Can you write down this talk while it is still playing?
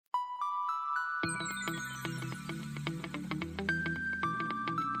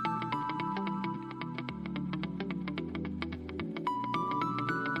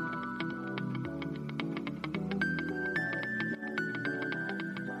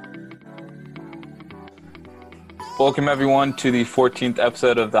Welcome, everyone, to the 14th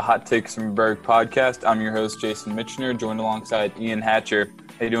episode of the Hot Takes from Berg podcast. I'm your host, Jason Mitchner, joined alongside Ian Hatcher.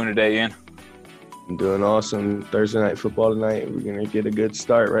 How you doing today, Ian? I'm doing awesome. Thursday night football tonight. We're going to get a good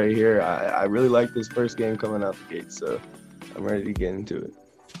start right here. I really like this first game coming out the gate, so I'm ready to get into it.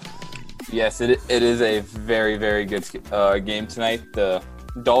 Yes, it is a very, very good game tonight. The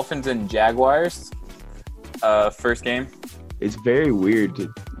Dolphins and Jaguars first game. It's very weird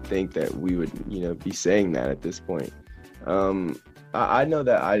to think that we would, be saying that at this point. I know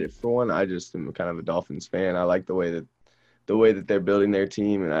that I just am kind of a Dolphins fan. I like the way that they're building their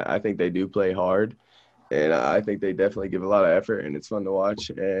team, and I think they do play hard, and I think they definitely give a lot of effort, and it's fun to watch.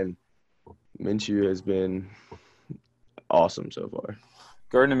 And Minshew has been awesome so far.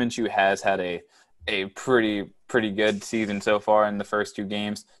 Gardner Minshew has had a pretty good season so far in the first two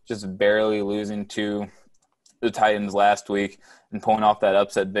games, just barely losing to the Titans last week and pulling off that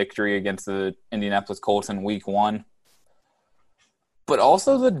upset victory against the Indianapolis Colts in Week 1. But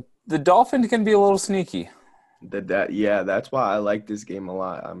also the Dolphins can be a little sneaky. That's why I like this game a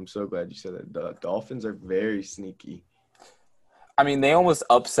lot. I'm so glad you said that. The Dolphins are very sneaky. I mean, they almost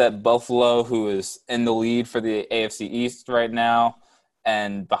upset Buffalo, who is in the lead for the AFC East right now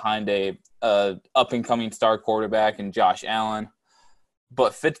and behind a up-and-coming star quarterback in Josh Allen.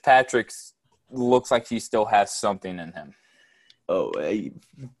 But Fitzpatrick looks like he still has something in him. Oh, hey,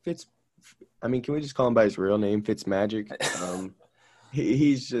 can we just call him by his real name, Fitzmagic?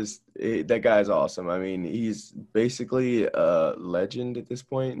 He's just that guy's awesome. I mean, he's basically a legend at this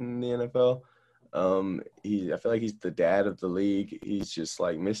point in the NFL. I feel like he's the dad of the league. He's just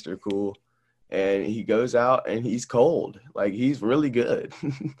like Mr. Cool, and he goes out and he's cold. Like, he's really good.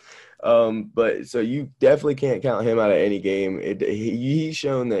 But so you definitely can't count him out of any game. He's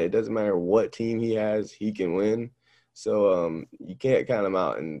shown that it doesn't matter what team he has, he can win. So you can't count him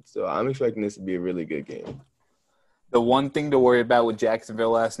out, and so I'm expecting this to be a really good game. The one thing to worry about with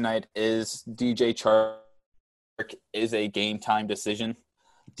Jacksonville last night is DJ Chark is a game time decision.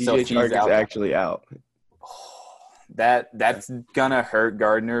 DJ Chark is actually out. That's gonna hurt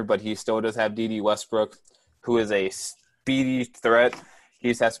Gardner, but he still does have Dede Westbrook, who is a speedy threat. He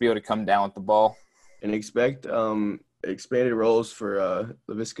just has to be able to come down with the ball. And expect expanded roles for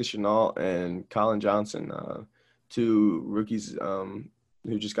Laviska Shenault and Colin Johnson, two rookies who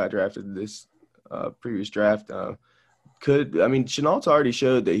just got drafted this previous draft. Shenault's already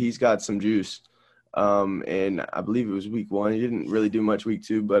showed that he's got some juice. And I believe it was week 1. He didn't really do much week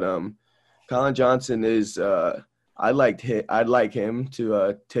 2, but Colin Johnson is I'd like him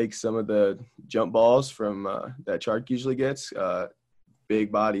to take some of the jump balls from that Chark usually gets.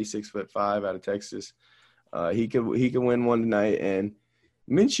 Big body, 6'5" out of Texas. He can win one tonight, and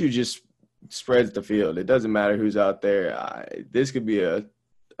Minshew just spreads the field. It doesn't matter who's out there. This could be a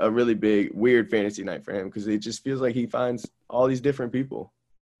really big, weird fantasy night for him because it just feels like he finds all these different people.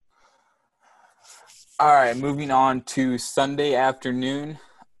 All right, moving on to Sunday afternoon.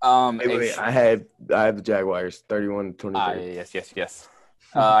 Wait, I have the Jaguars 31-23. Yes.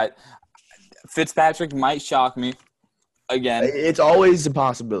 Fitzpatrick might shock me again. It's always a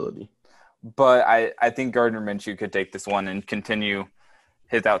possibility. But I think Gardner Minshew could take this one and continue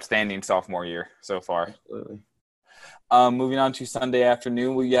his outstanding sophomore year so far. Absolutely. Moving on to Sunday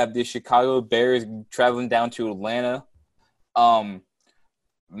afternoon, we have the Chicago Bears traveling down to Atlanta.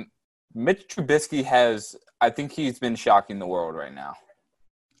 Mitch Trubisky he's been shocking the world right now.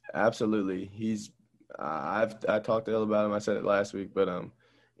 Absolutely. I talked to Ill about him. I said it last week, but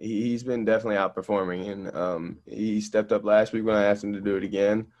he's been definitely outperforming, and he stepped up last week when I asked him to do it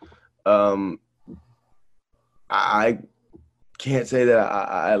again. I can't say that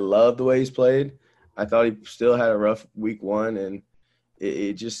I love the way he's played. I thought he still had a rough week 1, and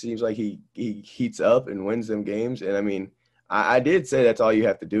it just seems like he heats up and wins them games. And, I did say that's all you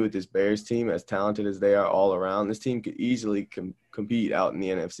have to do with this Bears team, as talented as they are all around. This team could easily compete out in the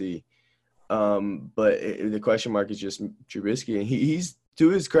NFC. But the question mark is just Trubisky, and he's, to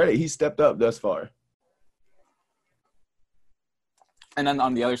his credit, he's stepped up thus far. And then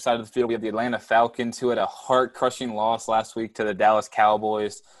on the other side of the field, we have the Atlanta Falcons, who had a heart-crushing loss last week to the Dallas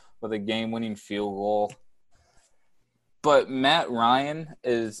Cowboys with a game-winning field goal. But Matt Ryan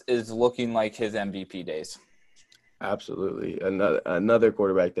is looking like his MVP days. Absolutely. Another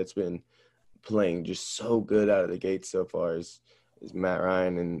quarterback that's been playing just so good out of the gate so far is Matt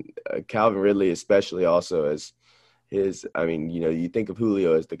Ryan, and Calvin Ridley especially also I mean, you think of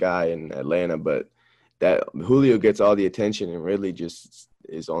Julio as the guy in Atlanta, but that Julio gets all the attention and really just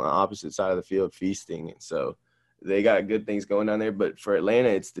is on the opposite side of the field feasting. And so they got good things going down there. But for Atlanta,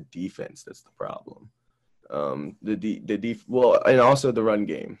 it's the defense that's the problem. Well, and also the run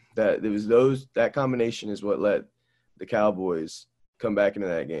game. That combination is what let the Cowboys come back into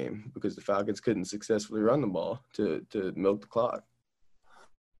that game because the Falcons couldn't successfully run the ball to milk the clock.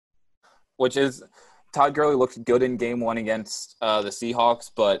 Which is Todd Gurley looked good in game one against the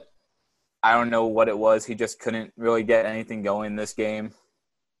Seahawks, but I don't know what it was. He just couldn't really get anything going this game.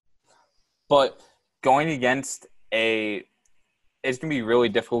 But going against it's going to be really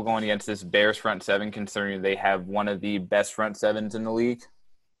difficult going against this Bears front seven, considering they have one of the best front sevens in the league.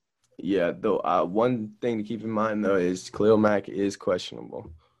 Yeah, though one thing to keep in mind, though, is Khalil Mack is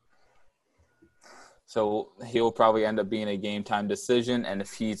questionable. So he'll probably end up being a game-time decision, and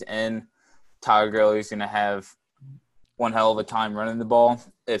if he's in, Todd Gurley's going to have one hell of a time running the ball.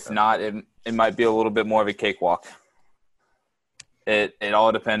 If not, it might be a little bit more of a cakewalk. It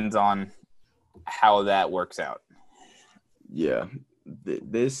all depends on how that works out. Yeah.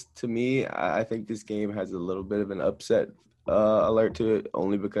 This, to me, I think this game has a little bit of an upset alert to it,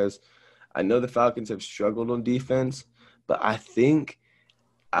 only because I know the Falcons have struggled on defense, but I think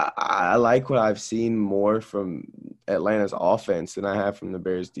I like what I've seen more from Atlanta's offense than I have from the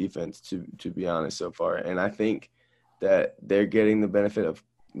Bears' defense, to be honest, so far. And I think that they're getting the benefit of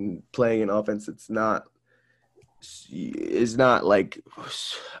playing an offense that's is not like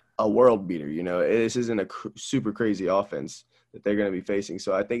a world beater. This isn't a super crazy offense that they're going to be facing.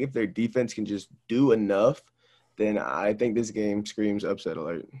 So I think if their defense can just do enough, then I think this game screams upset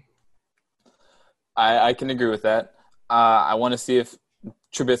alert. I can agree with that. I want to see if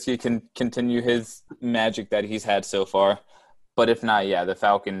Trubisky can continue his magic that he's had so far. But if not, yeah, the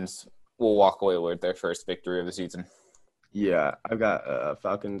Falcons will walk away with their first victory of the season. Yeah, I've got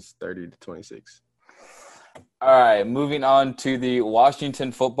Falcons 30-26. All right, moving on to the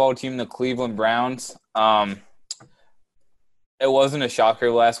Washington football team, the Cleveland Browns. It wasn't a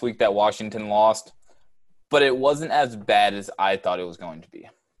shocker last week that Washington lost, but it wasn't as bad as I thought it was going to be.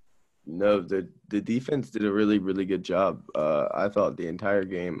 No, the defense did a really, really good job. I thought the entire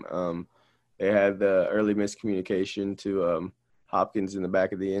game. They had the early miscommunication to Hopkins in the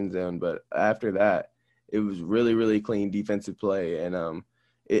back of the end zone, but after that, it was really, really clean defensive play, and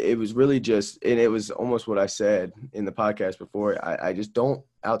it was really just – and it was almost what I said in the podcast before. I just don't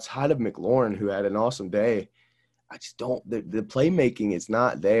 – outside of McLaurin, who had an awesome day, I just don't – the playmaking is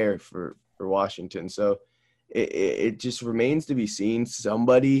not there for Washington. So it just remains to be seen.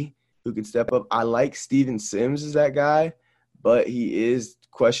 Somebody who can step up. I like Steven Sims as that guy, but he is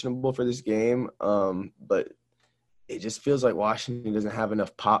questionable for this game. But it just feels like Washington doesn't have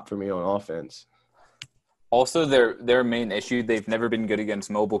enough pop for me on offense. Also, their main issue, they've never been good against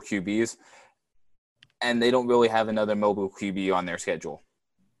mobile QBs, and they don't really have another mobile QB on their schedule,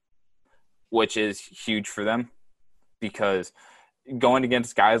 which is huge for them because going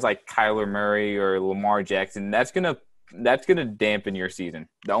against guys like Kyler Murray or Lamar Jackson, that's gonna dampen your season.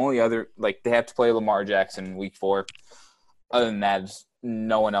 The only other, they have to play Lamar Jackson week 4. Other than that,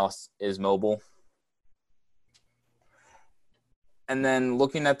 no one else is mobile. And then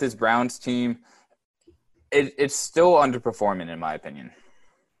looking at this Browns team, it's still underperforming in my opinion.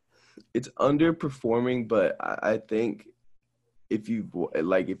 It's underperforming, but I think if you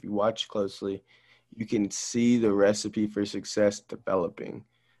watch closely, you can see the recipe for success developing.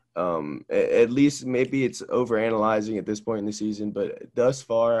 At least maybe it's overanalyzing at this point in the season, but thus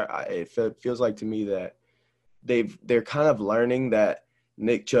far, it feels like to me that they're kind of learning that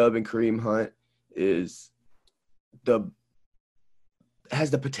Nick Chubb and Kareem Hunt has the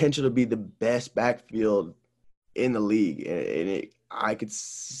potential to be the best backfield in the league, and I could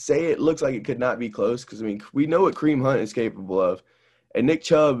say it looks like it could not be close because we know what Kareem Hunt is capable of, and Nick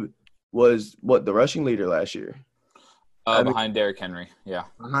Chubb was the rushing leader last year. Behind Derrick Henry, yeah.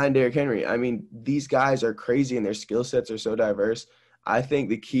 Behind Derrick Henry. These guys are crazy and their skill sets are so diverse. I think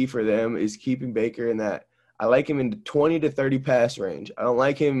the key for them is keeping Baker in that. I like him in the 20 to 30 pass range. I don't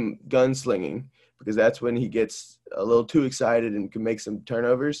like him gunslinging because that's when he gets a little too excited and can make some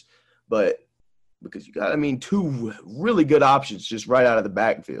turnovers. But because you got, two really good options just right out of the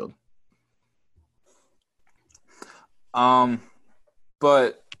backfield.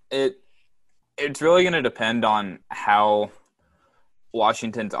 But it's really going to depend on how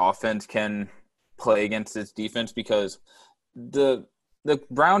Washington's offense can play against its defense because the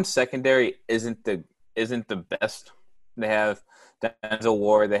Browns secondary isn't the best. They have Denzel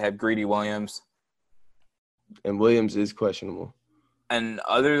Ward, they have Greedy Williams. And Williams is questionable. And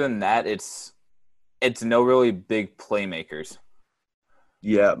other than that, it's it's no really big playmakers.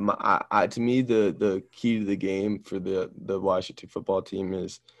 Yeah, to me, the key to the game for the Washington football team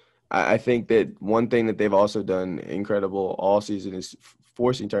is, I think that one thing that they've also done incredible all season is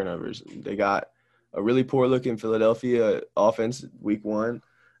forcing turnovers. They got a really poor looking Philadelphia offense week one,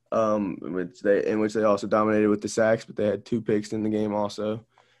 in which they also dominated with the sacks, but they had 2 picks in the game also,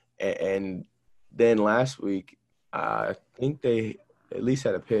 and then last week I think they at least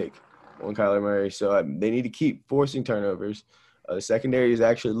had a pick on Kyler Murray. So they need to keep forcing turnovers. The secondary is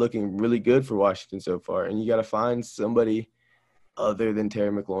actually looking really good for Washington so far, and you got to find somebody other than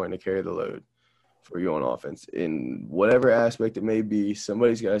Terry McLaurin to carry the load for you on offense. In whatever aspect it may be,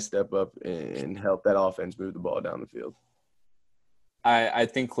 somebody's got to step up and help that offense move the ball down the field. I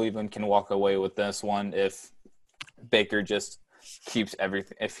think Cleveland can walk away with this one if Baker just keeps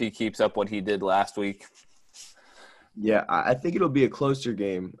everything. If he keeps up what he did last week. Yeah, I think it'll be a closer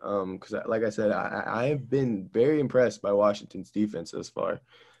game because, like I said, I have been very impressed by Washington's defense thus far.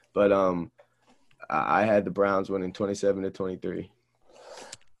 But I had the Browns winning 27-23.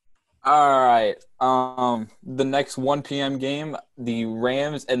 All right. The next 1 p.m. game, the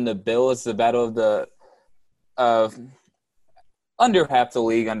Rams and the Bills, the battle of the under half the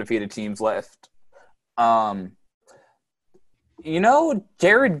league undefeated teams left.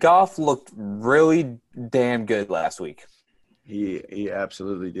 Jared Goff looked really damn good last week. He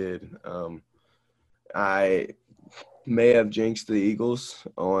absolutely did. I may have jinxed the Eagles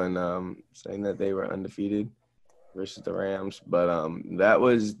on saying that they were undefeated versus the Rams, but that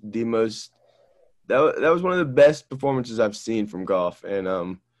was that was one of the best performances I've seen from Goff,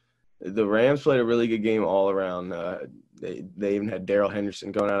 and the Rams played a really good game all around. They even had Darrell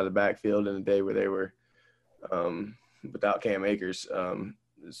Henderson going out of the backfield in a day where they were without Cam Akers.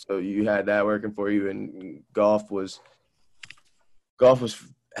 So you had that working for you, and Goff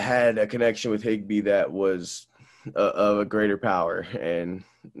had a connection with Higbee that was of a greater power, and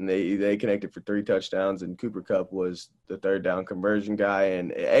they connected for 3 touchdowns, and Cooper Kupp was the third down conversion guy,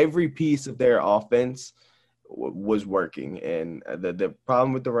 and every piece of their offense was working. And the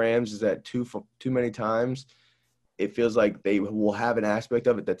problem with the Rams is that too many times it feels like they will have an aspect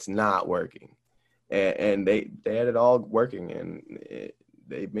of it that's not working, and they had it all working, and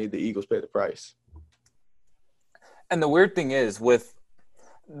they made the Eagles pay the price. And the weird thing is, with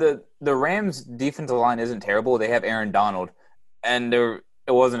the Rams' defensive line isn't terrible. They have Aaron Donald, and it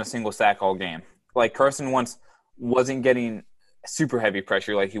wasn't a single sack all game. Like Carson Wentz wasn't getting super heavy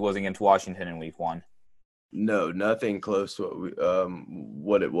pressure like he was against Washington in Week 1. No, nothing close to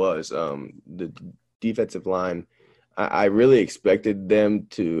what it was. The defensive line, I really expected them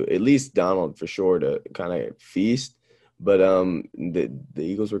to, at least Donald for sure, to kind of feast. But the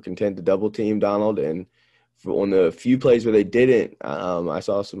Eagles were content to double team Donald, and on the few plays where they didn't, I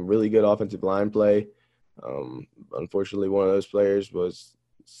saw some really good offensive line play. Unfortunately, one of those players was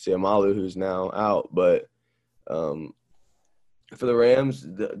Seumalo, who's now out. But for the Rams,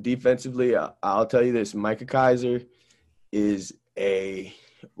 defensively, I'll tell you this: Micah Kiser is a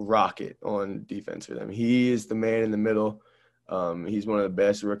rocket on defense for them. He is the man in the middle. He's one of the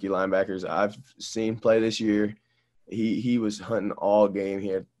best rookie linebackers I've seen play this year. He was hunting all game. He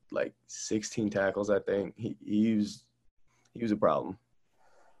had like 16 tackles, I think. He was a problem.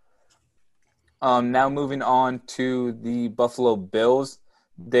 Now moving on to the Buffalo Bills.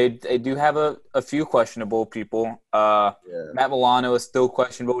 They do have a few questionable people. Matt Milano is still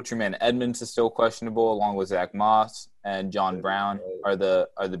questionable. Tremaine Edmonds is still questionable, along with Zach Moss and John Brown are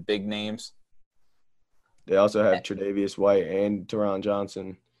the big names. They also have Tre'Davious White and Teron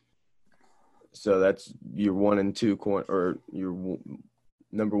Johnson. So that's your 1 and 2 corner, or your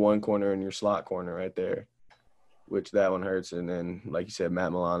number 1 corner and your slot corner right there, which that one hurts. And then, like you said,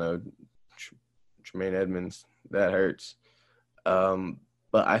 Matt Milano, Tremaine Edmonds, that hurts.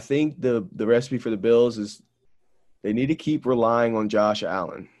 But I think the recipe for the Bills is they need to keep relying on Josh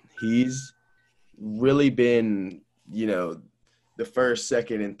Allen. He's really been, the first,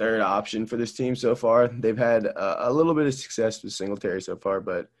 second, and third option for this team so far. They've had a little bit of success with Singletary so far,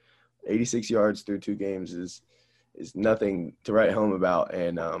 but 86 yards through 2 games is nothing to write home about.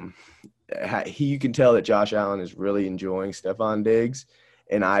 And you can tell that Josh Allen is really enjoying Stephon Diggs,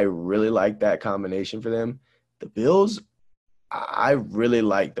 and I really like that combination for them. The Bills, I really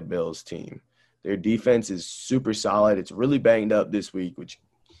like the Bills team. Their defense is super solid. It's really banged up this week, which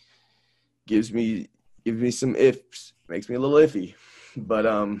gives me some ifs, makes me a little iffy. But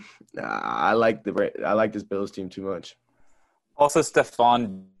I like this Bills team too much. Also,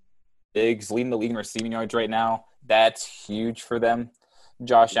 Stephon Diggs leading the league in receiving yards right now. That's huge for them.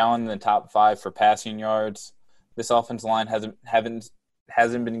 Josh Allen in the top 5 for passing yards. This offensive line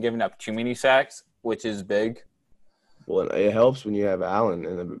hasn't been giving up too many sacks, which is big. Well, it helps when you have Allen,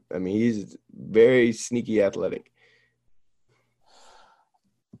 and I mean he's very sneaky athletic.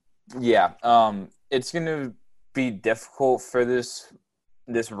 Yeah, it's going to be difficult for this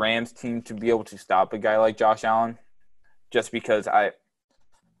Rams team to be able to stop a guy like Josh Allen, just because I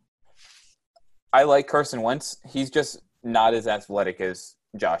like Carson Wentz. He's just not as athletic as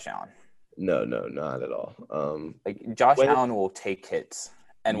Josh Allen. No, not at all. Like Josh When Allen will take hits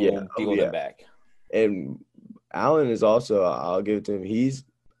and Yeah, will oh deal them yeah, back. and Allen is also. I'll give it to him.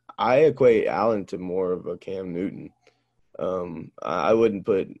 I equate Allen to more of a Cam Newton. I wouldn't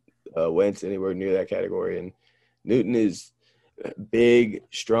put Wentz anywhere near that category. And Newton is big,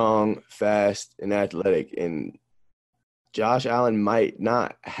 strong, fast, and athletic. And Josh Allen might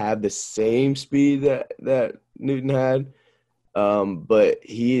not have the same speed that Newton had, but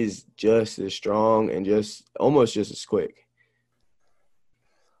he is just as strong and just almost just as quick.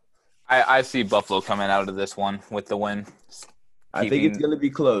 I see Buffalo coming out of this one with the win. I think it's Keeping going to be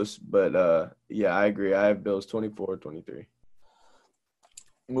close, but yeah, I agree. I have Bills 24-23.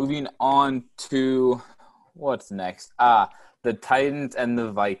 moving on to what's next? The Titans and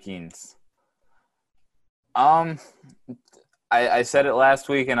the Vikings. I said it last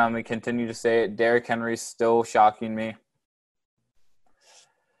week, and I'm gonna continue to say it. Derrick Henry's still shocking me.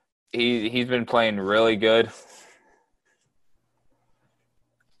 He's been playing really good.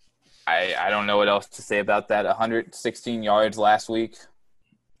 I don't know what else to say about that. 116 yards last week.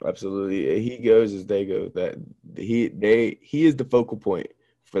 Absolutely. He goes as they go. That he is the focal point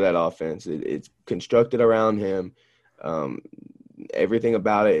for that offense. It's constructed around him. Um, Everything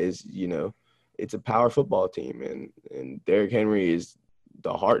about it is, it's a power football team, and Derrick Henry is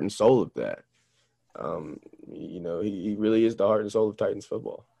the heart and soul of that. He really is the heart and soul of Titans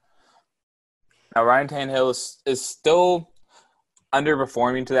football. Now Ryan Tannehill is still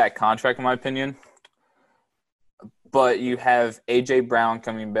underperforming to that contract, in my opinion. But you have A.J. Brown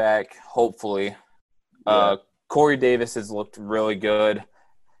coming back, hopefully. Yeah. Corey Davis has looked really good.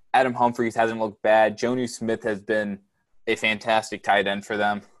 Adam Humphries hasn't looked bad. Jonnu Smith has been a fantastic tight end for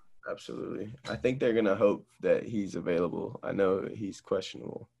them. Absolutely. I think they're going to hope that he's available. I know he's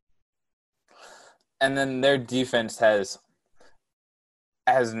questionable. And then their defense has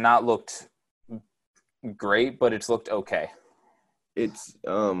not looked great, but it's looked okay. It's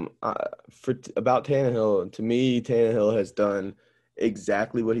about Tannehill. To me, Tannehill has done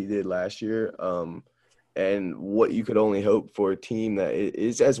exactly what he did last year, and what you could only hope for a team that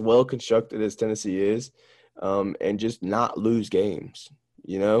is as well constructed as Tennessee is, and just not lose games.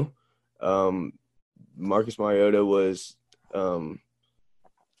 Marcus Mariota was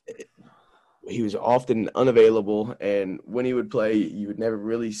he was often unavailable, and when he would play, you would never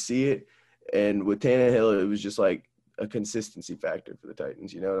really see it. And with Tannehill, it was just like a consistency factor for the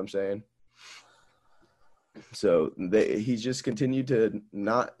Titans. You know what I'm saying? So he's just continued to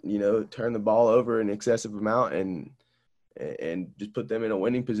not, turn the ball over an excessive amount and just put them in a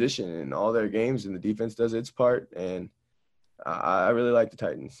winning position in all their games, and the defense does its part. And I really like the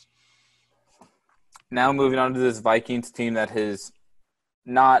Titans. Now moving on to this Vikings team that has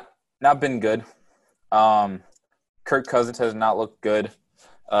not been good. Kirk Cousins has not looked good.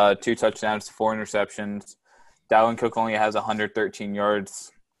 2 touchdowns, 4 interceptions. Dalvin Cook only has 113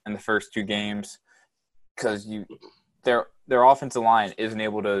 yards in the first 2 games because their offensive line isn't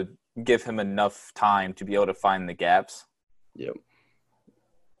able to give him enough time to be able to find the gaps. Yep.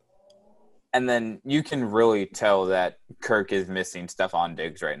 And then you can really tell that Kirk is missing Stephon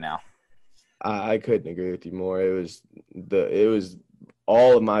Diggs right now. I couldn't agree with you more. It was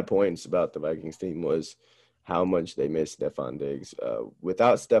all of my points about the Vikings team was how much they missed Stephon Diggs.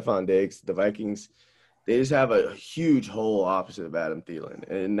 Without Stephon Diggs, the Vikings, they just have a huge hole opposite of Adam Thielen.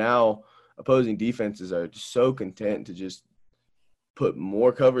 And now opposing defenses are so content to just put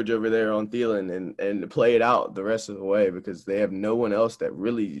more coverage over there on Thielen and play it out the rest of the way because they have no one else that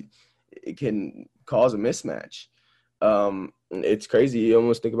really can cause a mismatch. It's crazy. You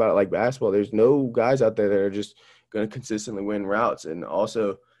almost think about it like basketball. There's no guys out there that are just going to consistently win routes. And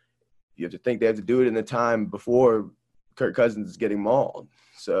also, you have to think they have to do it in the time before Kirk Cousins is getting mauled.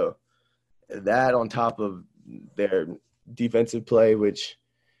 So that on top of their defensive play, which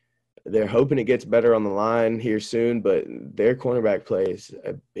they're hoping it gets better on the line here soon, but their cornerback play is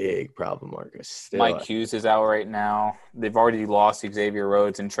a big problem, Marcus. Still, Mike Hughes is out right now. They've already lost Xavier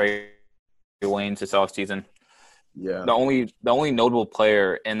Rhodes and Trey Waynes this offseason. Yeah. The only notable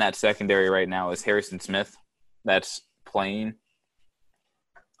player in that secondary right now is Harrison Smith that's playing.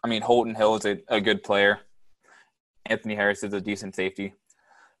 I mean, Holton Hill is a good player. Anthony Harris is a decent safety.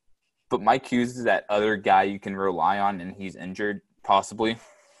 But Mike Hughes is that other guy you can rely on, and he's injured, possibly.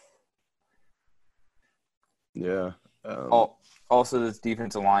 Yeah. Also, this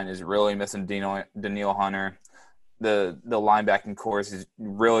defensive line is really missing Daniil Hunter. The linebacking course is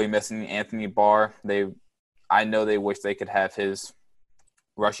really missing Anthony Barr. I know they wish they could have his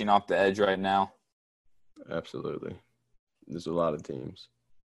rushing off the edge right now. Absolutely. There's a lot of teams.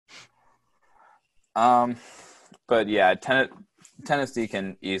 But yeah, Tennessee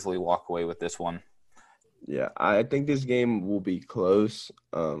can easily walk away with this one. Yeah, I think this game will be close.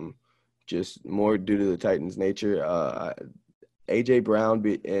 Just more due to the Titans' nature. A.J. Brown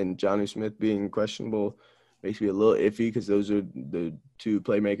and Jonnu Smith being questionable makes me a little iffy because those are the two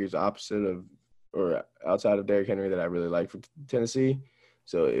playmakers opposite of or outside of Derrick Henry that I really like for Tennessee.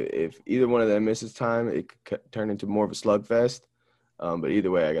 So if either one of them misses time, it could turn into more of a slugfest. But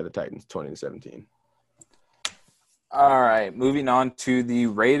either way, I got the Titans 20-17. All right, moving on to the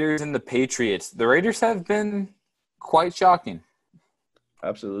Raiders and the Patriots. The Raiders have been quite shocking.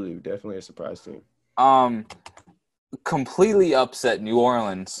 Absolutely, definitely a surprise team. Completely upset New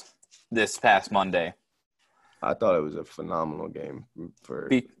Orleans this past Monday. I thought it was a phenomenal game for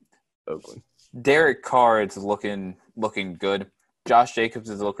Oakland. Derek Carr is looking good. Josh Jacobs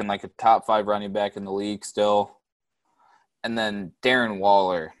is looking like a top 5 running back in the league still. And then Darren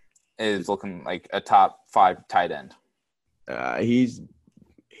Waller is looking like a top 5 tight end. He's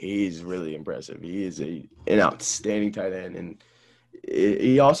really impressive. He is an outstanding tight end, and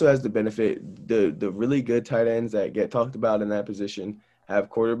he also has the benefit. The really good tight ends that get talked about in that position have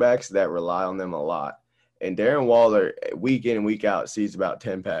quarterbacks that rely on them a lot. And Darren Waller, week in and week out, sees about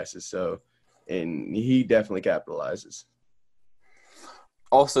 10 passes. And he definitely capitalizes.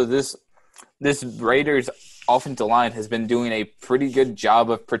 Also, this Raiders offensive line has been doing a pretty good job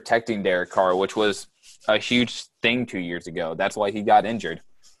of protecting Derek Carr, which was a huge thing 2 years ago. That's why he got injured.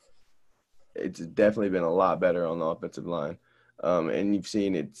 It's definitely been a lot better on the offensive line. And you've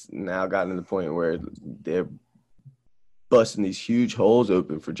seen it's now gotten to the point where they're busting these huge holes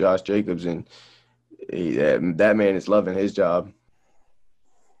open for Josh Jacobs, and that man is loving his job.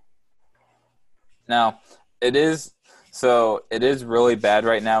 Now, it is really bad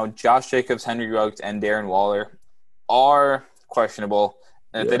right now. Josh Jacobs, Henry Ruggs, and Darren Waller are questionable.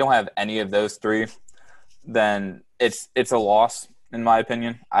 And if they don't have any of those three, then it's a loss, in my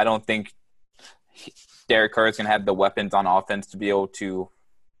opinion. I don't think Derek Carr is going to have the weapons on offense to be able to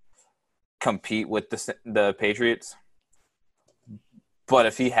compete with the Patriots. But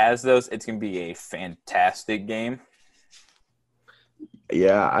if he has those, it's going to be a fantastic game.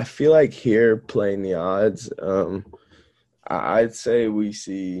 Yeah, I feel like here playing the odds, I'd say we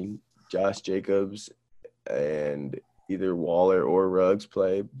see Josh Jacobs and either Waller or Ruggs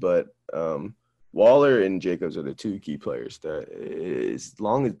play, but Waller and Jacobs are the two key players that as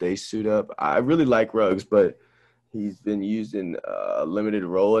long as they suit up. I really like Ruggs, but he's been used in a limited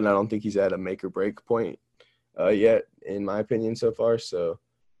role, and I don't think he's at a make or break point yet, in my opinion, so far. So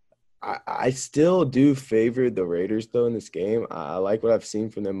I still do favor the Raiders, though, in this game. I like what I've seen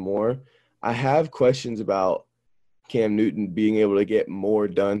from them more. I have questions about Cam Newton being able to get more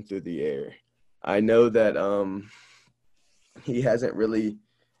done through the air. I know that he hasn't really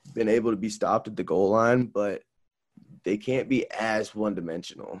been able to be stopped at the goal line, but they can't be as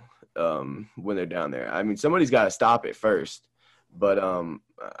one-dimensional when they're down there. I mean, somebody's got to stop it first, but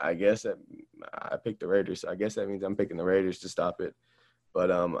I guess I picked the Raiders. So I guess that means I'm picking the Raiders to stop it. But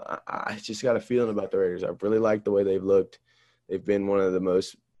I just got a feeling about the Raiders. I really like the way they've looked. They've been one of the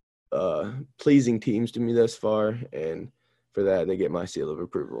most pleasing teams to me thus far, and for that, they get my seal of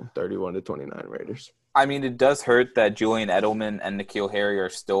approval. 31-29 Raiders. I mean, it does hurt that Julian Edelman and N'Keal Harry are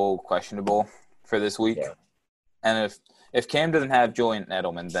still questionable for this week. Yeah. And if Cam doesn't have Julian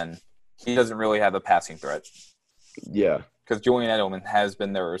Edelman, then he doesn't really have a passing threat. Yeah. Because Julian Edelman has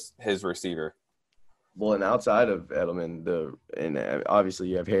been his receiver. Well, and outside of Edelman, and obviously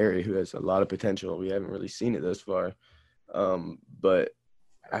you have Harry, who has a lot of potential. We haven't really seen it thus far. But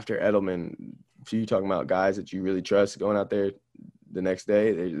after Edelman, so you talking about guys that you really trust going out there the next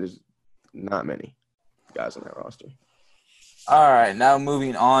day, there's not many guys on that roster. All right, now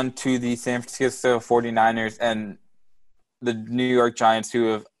moving on to the San Francisco 49ers and the New York Giants, who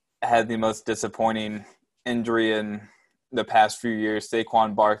have had the most disappointing injury in the past few years.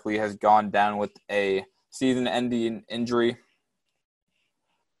 Saquon Barkley has gone down with a season-ending injury,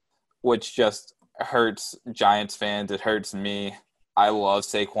 which just hurts Giants fans. It hurts me. I love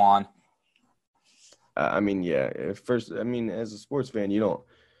Saquon. I mean, yeah. First, I mean, as a sports fan,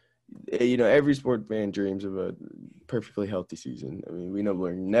 every sports fan dreams of a perfectly healthy season. I mean, we know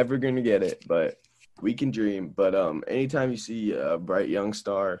we're never going to get it, but we can dream. But anytime you see a bright young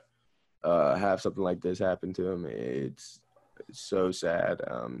star have something like this happen to him, it's so sad.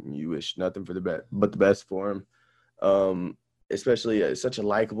 You wish nothing for the best, but the best for him. Especially such a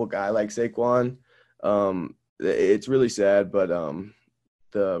likable guy like Saquon. It's really sad, but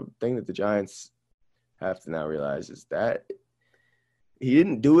the thing that the Giants have to now realize is that he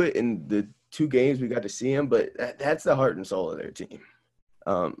didn't do it in the 2 games we got to see him, but that's the heart and soul of their team.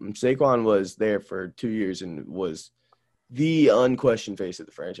 Saquon was there for 2 years and was the unquestioned face of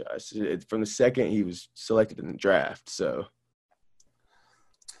the franchise. From the second he was selected in the draft. So,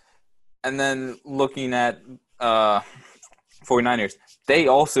 and then looking at 49ers, they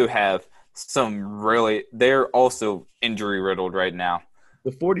also have they're also injury riddled right now.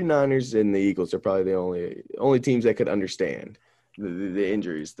 The 49ers and the Eagles are probably the only teams that could understand the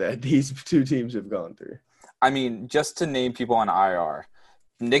injuries that these 2 teams have gone through. I mean, just to name people on IR,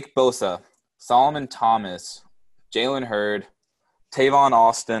 Nick Bosa, Solomon Thomas, Jalen Hurd, Tavon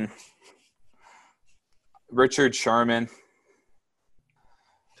Austin, Richard Sherman.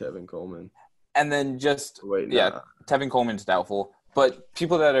 Tevin Coleman. And then Tevin Coleman's doubtful. But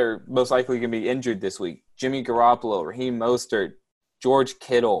people that are most likely going to be injured this week, Jimmy Garoppolo, Raheem Mostert, George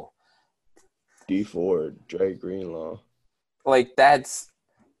Kittle. Dee Ford, Dre Greenlaw. Like, I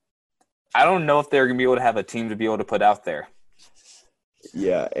don't know if they're going to be able to have a team to be able to put out there.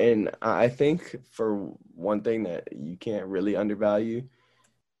 Yeah, and I think for one thing that you can't really undervalue,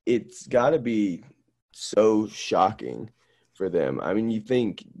 it's got to be so shocking for them. I mean, you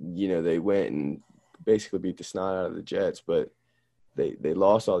think, they went and basically beat the snot out of the Jets, but they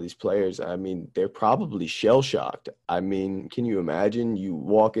lost all these players. I mean, they're probably shell-shocked. I mean, can you imagine? You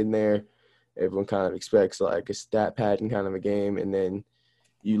walk in there, everyone kind of expects like a stat pattern kind of a game, and then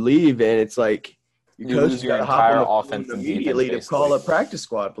you leave, and it's like – you lose your entire offense immediately to call up practice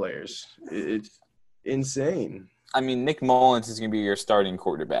squad players. It's insane. I mean, Nick Mullins is going to be your starting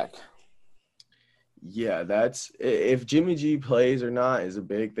quarterback. Yeah, if Jimmy G plays or not is a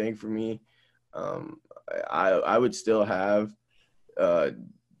big thing for me. I would still have the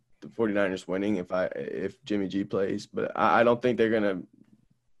 49ers winning if Jimmy G plays, but I don't think they're going to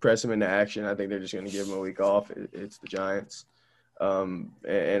press him into action. I think they're just going to give him a week off. It's the Giants.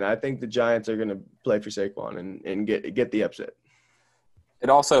 And I think the Giants are going to play for Saquon and get the upset. It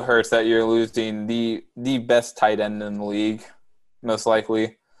also hurts that you're losing the best tight end in the league, most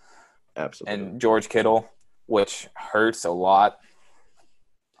likely. Absolutely. And George Kittle, which hurts a lot.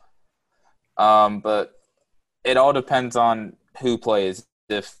 But it all depends on who plays.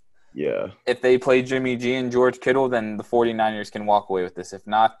 If they play Jimmy G and George Kittle, then the 49ers can walk away with this. If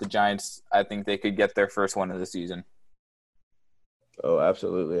not, the Giants, I think they could get their first one of the season. Oh,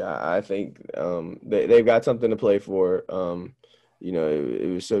 absolutely. I think they've got something to play for.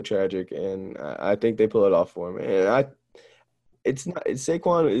 It was so tragic, and I think they pull it off for him. And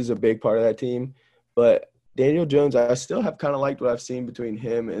Saquon is a big part of that team, but Daniel Jones, I still have kind of liked what I've seen between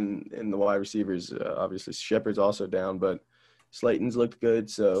him and the wide receivers. Obviously, Shepard's also down, but Slayton's looked good,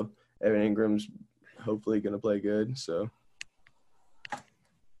 so Evan Ingram's hopefully going to play good. So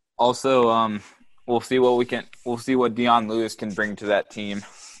also, we'll see what Dion Lewis can bring to that team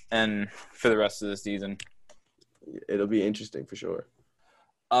and for the rest of the season. It'll be interesting for sure.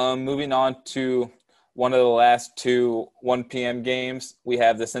 Moving on to one of the last 2 1 p.m. games, we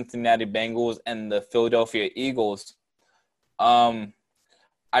have the Cincinnati Bengals and the Philadelphia Eagles. I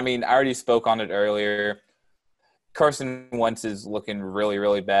already spoke on it earlier. Carson Wentz is looking really,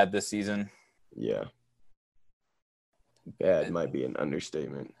 really bad this season. Yeah. Bad might be an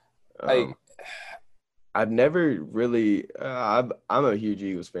understatement. I've never really I'm a huge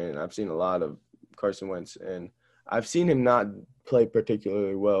Eagles fan. I've seen a lot of Carson Wentz, and I've seen him not play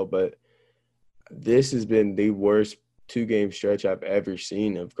particularly well, but this has been the worst 2-game stretch I've ever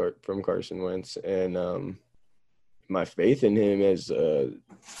seen from Carson Wentz, and my faith in him as a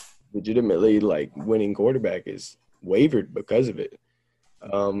legitimately winning quarterback is wavered because of it.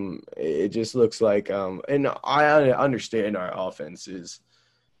 It just looks like and I understand our offense is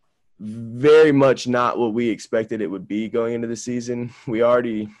very much not what we expected it would be going into the season. We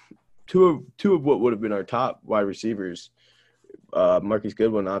already two of what would have been our top wide receivers, Marquise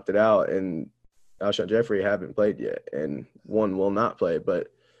Goodwin opted out, and Alshon Jeffrey haven't played yet, and one will not play. But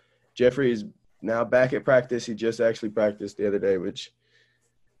Jeffrey is now back at practice. He just actually practiced the other day, which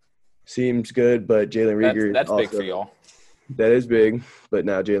seems good. But Jalen Reagor that's big for y'all. That is big. But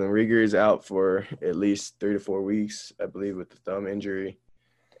now Jalen Reagor is out for at least 3 to 4 weeks, I believe, with the thumb injury.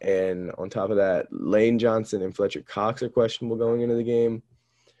 And on top of that, Lane Johnson and Fletcher Cox are questionable going into the game.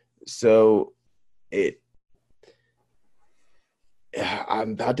 So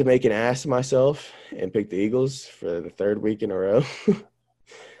I'm about to make an ass of myself and pick the Eagles for the 3rd week in a row.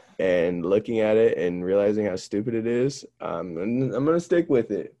 and looking at it and realizing how stupid it is, I'm gonna stick with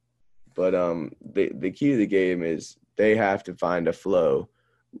it. But the key to the game is they have to find a flow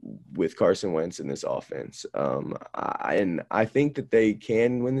with Carson Wentz in this offense. And I think that they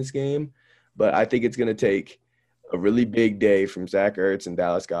can win this game, but I think it's going to take a really big day from Zach Ertz and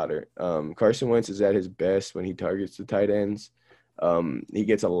Dallas Goedert. Carson Wentz is at his best when he targets the tight ends. He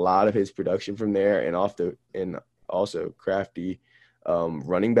gets a lot of his production from there, and also crafty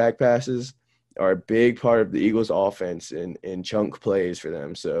running back passes are a big part of the Eagles' offense and chunk plays for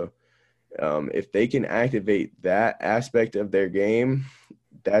them. So if they can activate that aspect of their game,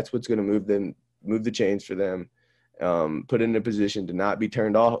 that's what's going to move the chains for them, put in a position to not be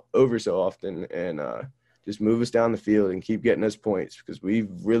turned over so often, and just move us down the field and keep getting us points, because we've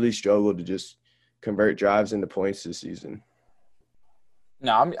really struggled to just convert drives into points this season.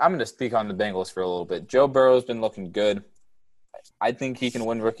 No, I'm going to speak on the Bengals for a little bit. Joe Burrow's been looking good. I think he can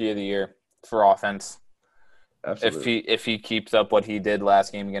win Rookie of the Year for offense. Absolutely. If he keeps up what he did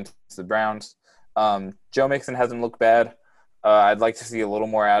last game against the Browns. Joe Mixon hasn't looked bad. I'd like to see a little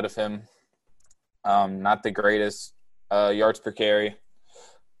more out of him. Not the greatest yards per carry.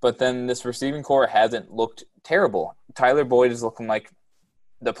 But then this receiving core hasn't looked terrible. Tyler Boyd is looking like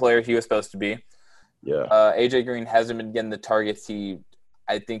the player he was supposed to be. Yeah. A.J. Green hasn't been getting the targets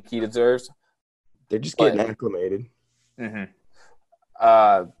I think he deserves. They're just getting acclimated. Mm-hmm.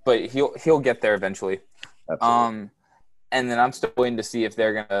 But he'll get there eventually. Absolutely. And then I'm still waiting to see if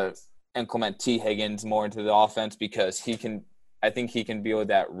they're gonna implement T. Higgins more into the offense, because I think he can be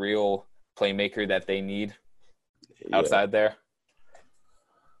that real playmaker that they need outside there.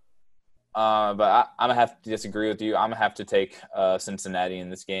 But I'm gonna have to disagree with you. I'm gonna have to take Cincinnati in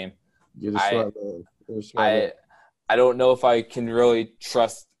this game. You're the smart man. You're the smart man. I don't know if I can really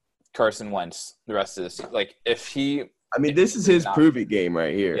trust Carson Wentz the rest of this. Like, if he – this is his prove-it game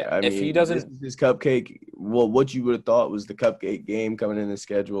right here. Yeah, if he doesn't – this is his cupcake. Well, what you would have thought was the cupcake game coming in the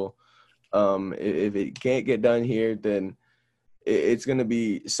schedule. If it can't get done here, then it's going to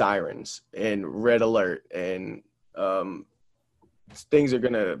be sirens and red alert, and things are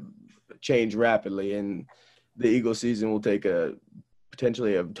going to change rapidly, and the Eagles season will take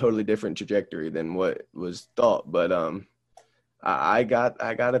potentially a totally different trajectory than what was thought. But I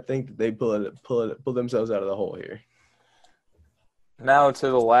gotta think that they pull themselves out of the hole here. Now to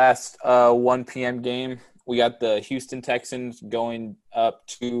the last 1 p.m. game. We got the Houston Texans going up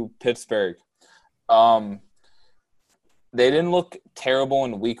to Pittsburgh. They didn't look terrible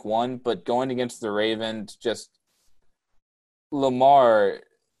in week 1, but going against the Ravens, Lamar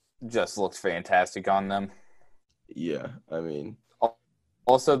just looked fantastic on them. Yeah,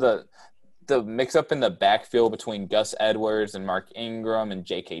 Also, the mix-up in the backfield between Gus Edwards and Mark Ingram and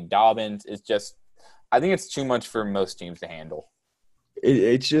J.K. Dobbins is just – I think it's too much for most teams to handle.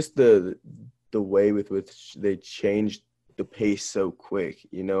 It's just the way with which they changed the pace so quick.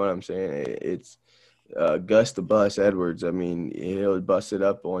 You know what I'm saying? It's Gus the Bus Edwards. He'll bust it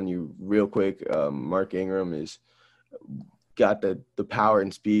up on you real quick. Mark Ingram is got the power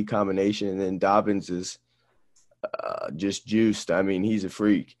and speed combination, and then Dobbins is just juiced. He's a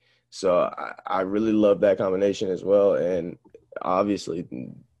freak. So I really love that combination as well. And obviously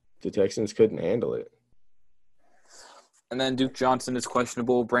the Texans couldn't handle it. And then Duke Johnson is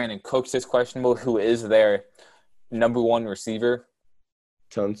questionable. Brandon Cooks is questionable, who is their number 1 receiver.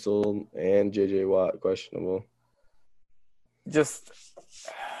 Tunsil and J.J. Watt questionable. Just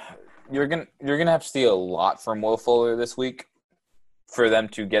you're gonna have to see a lot from Will Fuller this week for them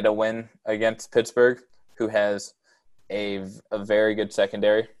to get a win against Pittsburgh, who has a very good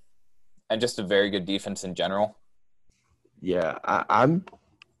secondary and just a very good defense in general. Yeah, I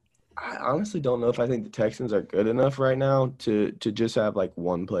honestly don't know if I think the Texans are good enough right now to just have like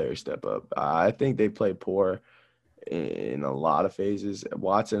one player step up. I think they play poor in a lot of phases.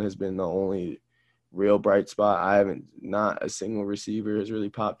 Watson has been the only real bright spot. Not a single receiver has really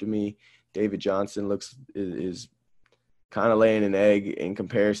popped to me. David Johnson is kind of laying an egg in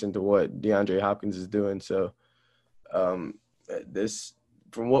comparison to what DeAndre Hopkins is doing. So this,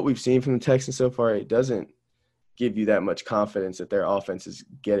 from what we've seen from the Texans so far, it doesn't give you that much confidence that their offense is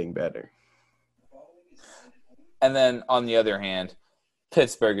getting better. And then on the other hand,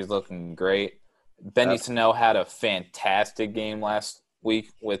 Pittsburgh is looking great. Benny Snell had a fantastic game last week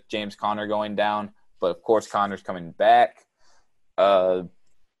with James Conner going down, but of course Conner's coming back. The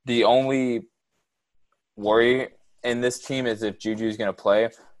only worry in this team is if Juju's going to play,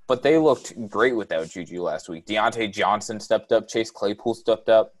 but they looked great without Juju last week. Deontay Johnson stepped up. Chase Claypool stepped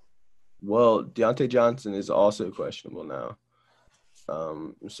up. Well, Deontay Johnson is also questionable now.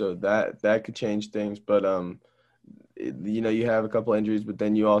 So that could change things. But you have a couple injuries, but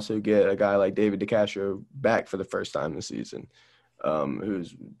then you also get a guy like David DeCastro back for the first time this season,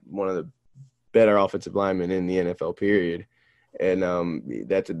 who's one of the better offensive linemen in the NFL period. And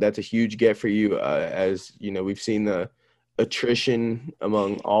that's a huge get for you. As you know, we've seen the attrition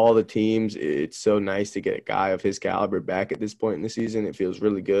among all the teams. It's so nice to get a guy of his caliber back at this point in the season. It feels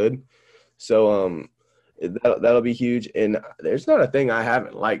really good. So that'll be huge. And there's not a thing I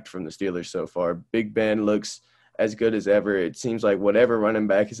haven't liked from the Steelers so far. Big Ben looks as good as ever. It seems like whatever running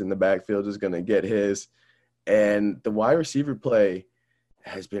back is in the backfield is going to get his. And the wide receiver play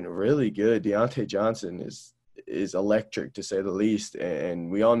has been really good. Deontay Johnson is electric, to say the least. And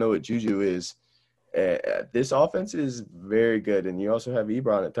we all know what Juju is. This offense is very good. And you also have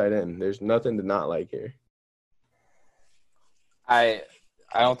Ebron at tight end. There's nothing to not like here. I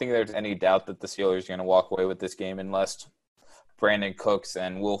don't think there's any doubt that the Steelers are going to walk away with this game unless Brandon Cooks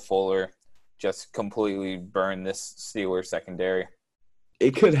and Will Fuller just completely burn this Steelers secondary.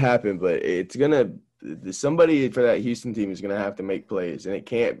 It could happen, but it's going to – somebody for that Houston team is going to have to make plays, and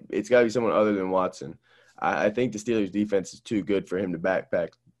it's got to be someone other than Watson. I think the Steelers' defense is too good for him to backpack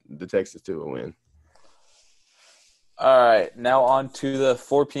the Texans to a win. All right, now on to the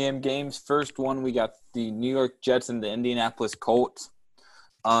 4 p.m. games. First one, we got the New York Jets and the Indianapolis Colts.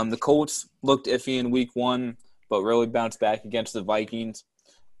 The Colts looked iffy in week 1, but really bounced back against the Vikings.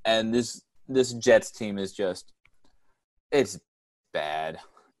 And this Jets team is it's bad.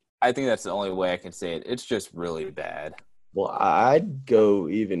 I think that's the only way I can say it. It's just really bad. Well, I'd go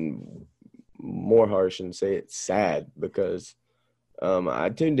even more harsh and say it's sad because I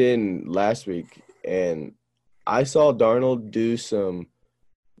tuned in last week and I saw Darnold do some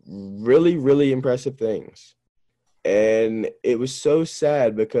really, really impressive things. And it was so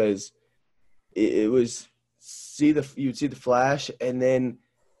sad because it was you'd see the flash, and then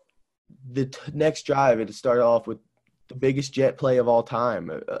the next drive it started off with the biggest jet play of all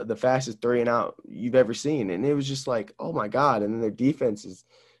time, the fastest 3-and-out you've ever seen, and it was just like, oh my God! And then their defense is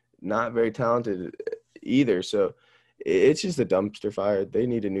not very talented either, so it's just a dumpster fire. They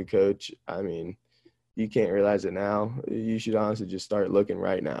need a new coach. I mean, you can't realize it now. You should honestly just start looking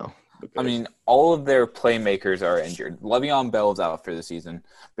right now. I mean, all of their playmakers are injured. Le'Veon Bell's out for the season.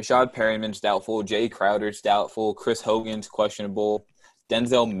 Rashad Perriman's doubtful. Jay Crowder's doubtful. Chris Hogan's questionable.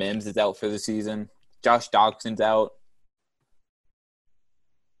 Denzel Mims is out for the season. Josh Doxson's out.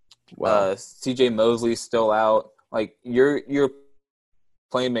 Wow. C.J. Mosley's still out. Like, your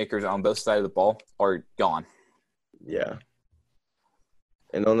playmakers on both sides of the ball are gone. Yeah.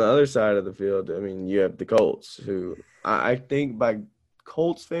 And on the other side of the field, I mean, you have the Colts, who I think by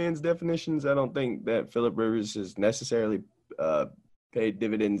Colts fans' definitions, I don't think that Phillip Rivers has necessarily paid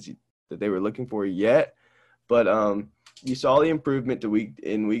dividends that they were looking for yet. But you saw the improvement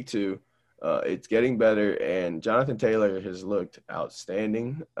in week 2. It's getting better, and Jonathan Taylor has looked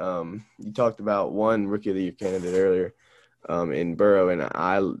outstanding. You talked about one Rookie of the Year candidate earlier in Burrow, and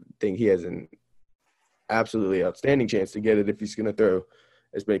I think he has an absolutely outstanding chance to get it if he's going to throw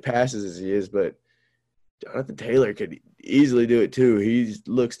as many passes as he is. But Jonathan Taylor could easily do it too. He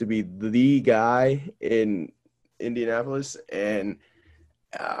looks to be the guy in Indianapolis, and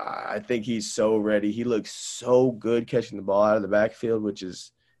I think he's so ready. He looks so good catching the ball out of the backfield, which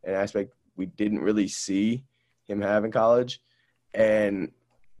is an aspect we didn't really see him have in college. And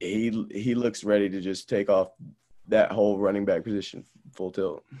he looks ready to just take off that whole running back position full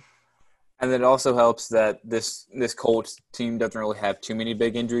tilt. And it also helps that this Colts team doesn't really have too many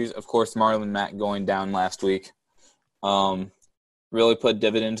big injuries. Of course, Marlon Mack going down last week really put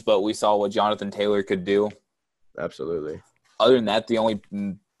dividends, but we saw what Jonathan Taylor could do. Absolutely. Other than that,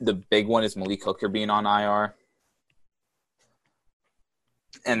 the big one is Malik Hooker being on IR.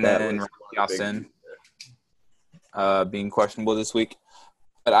 And then Yasin being questionable this week.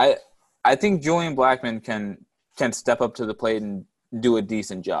 But I think Julian Blackmon can step up to the plate and do a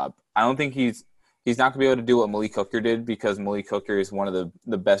decent job. I don't think he's not going to be able to do what Malik Hooker did because Malik Hooker is one of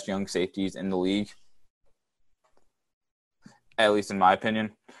the best young safeties in the league, at least in my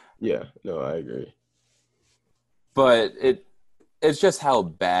opinion. Yeah, no, I agree. But it's just how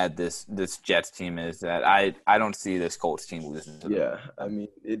bad this Jets team is that I don't see this Colts team losing to them. Yeah, I mean,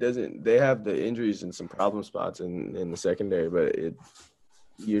 it doesn't – they have the injuries and some problem spots in the secondary, but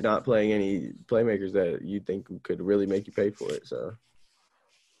you're not playing any playmakers that you think could really make you pay for it, so –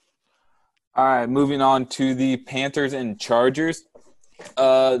 all right, moving on to the Panthers and Chargers.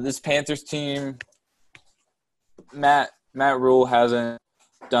 This Panthers team, Matt Rule hasn't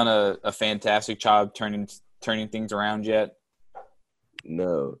done a fantastic job turning things around yet.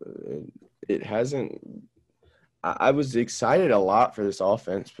 No, it hasn't. I was excited a lot for this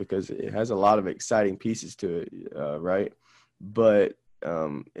offense because it has a lot of exciting pieces to it, right? But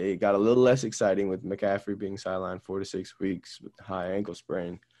it got a little less exciting with McCaffrey being sidelined 4 to 6 weeks with a high ankle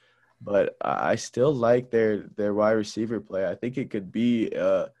sprain. But I still like their wide receiver play. I think it could be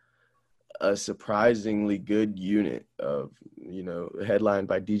a surprisingly good unit of, headlined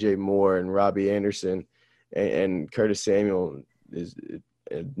by DJ Moore and Robbie Anderson, and Curtis Samuel is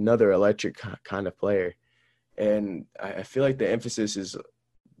another electric kind of player. And I feel like the emphasis is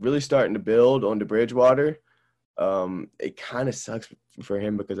really starting to build on the Bridgewater. It kind of sucks for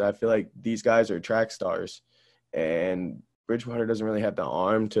him because I feel like these guys are track stars, and Bridgewater doesn't really have the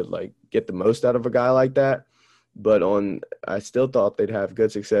arm to like get the most out of a guy like that. But I still thought they'd have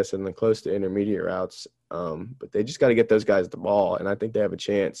good success in the close to intermediate routes. But they just got to get those guys the ball, and I think they have a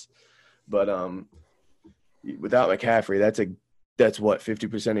chance. But without McCaffrey, that's what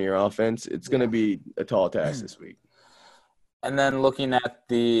 50% of your offense. It's going to be a tall task this week. And then looking at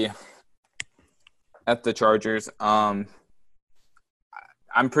the Chargers, I'm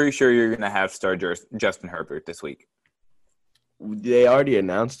pretty sure you're going to have start Justin Herbert this week. They already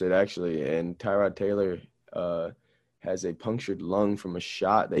announced it, actually, and Tyrod Taylor has a punctured lung from a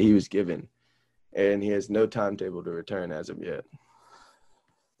shot that he was given, and he has no timetable to return as of yet.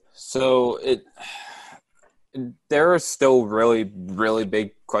 So there are still really, really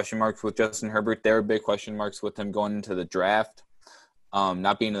big question marks with Justin Herbert. There are big question marks with him going into the draft,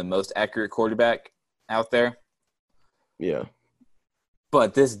 not being the most accurate quarterback out there. Yeah.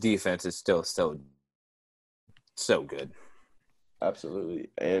 But this defense is still so good. Absolutely.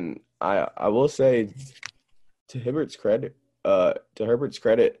 And I will say to Herbert's credit,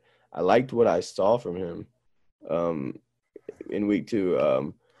 I liked what I saw from him in week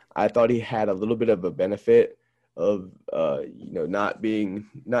 2. I thought he had a little bit of a benefit of not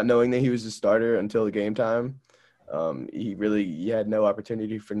knowing that he was a starter until the game time. He had no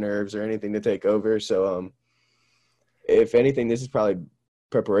opportunity for nerves or anything to take over. So if anything, this is probably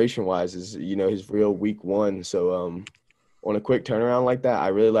preparation wise is his real week 1. So on a quick turnaround like that, I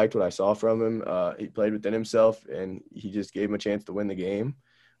really liked what I saw from him. He played within himself, and he just gave him a chance to win the game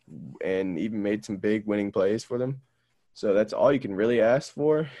and even made some big winning plays for them. So that's all you can really ask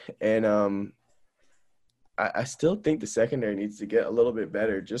for. And I still think the secondary needs to get a little bit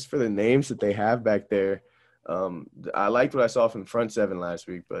better just for the names that they have back there. I liked what I saw from the front 7 last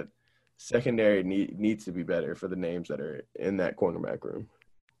week, but secondary needs to be better for the names that are in that cornerback room.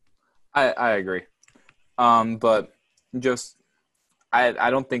 I agree. But just I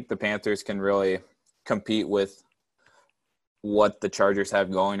don't think the Panthers can really compete with what the Chargers have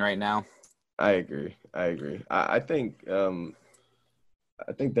going right now. I agree. I think that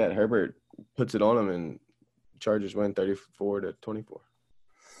Herbert puts it on them and Chargers win 34-24. All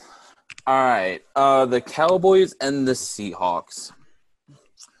right. The Cowboys and the Seahawks.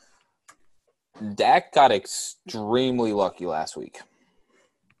 Dak got extremely lucky last week.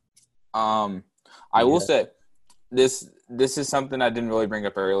 I will say this is something I didn't really bring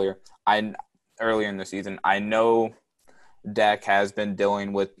up earlier. Earlier in the season, I know Dak has been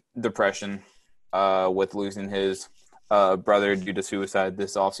dealing with depression, with losing his brother due to suicide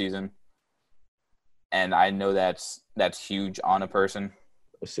this offseason. And I know that's huge on a person.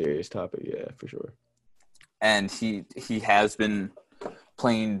 A serious topic, yeah, for sure. And he has been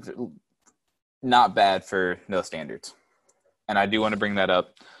playing not bad for those standards. And I do want to bring that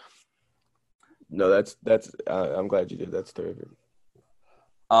up. No, that's I'm glad you did. That's terrific.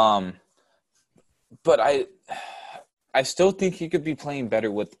 But I still think he could be playing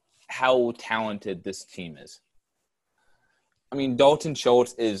better with how talented this team is. I mean, Dalton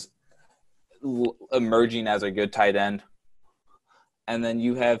Schultz is emerging as a good tight end. And then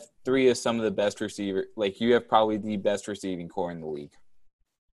you have 3 of some of the best receivers. Like, you have probably the best receiving core in the league.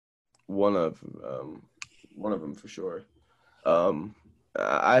 One of them for sure.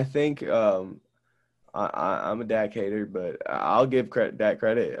 I think I'm a Dak hater, but I'll give Dak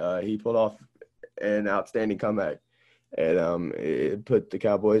credit. He pulled off an outstanding comeback, and it put the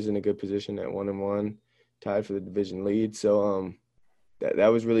Cowboys in a good position at 1-1, tied for the division lead. So that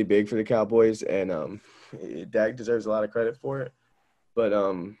was really big for the Cowboys, and Dak deserves a lot of credit for it. But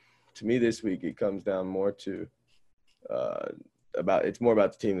to me, this week it comes down more to it's more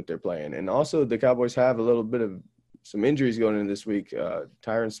about the team that they're playing, and also the Cowboys have a little bit of some injuries going into this week.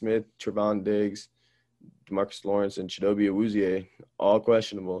 Tyron Smith, Trevon Diggs, DeMarcus Lawrence, and Chidobe Awuzie, all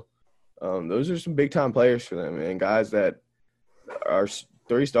questionable. Those are some big-time players for them and guys that are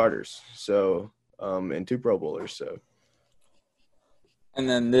 3 starters, so and 2 Pro Bowlers. So, and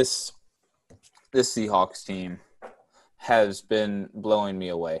then this Seahawks team has been blowing me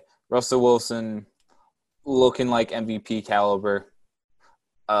away. Russell Wilson looking like MVP caliber.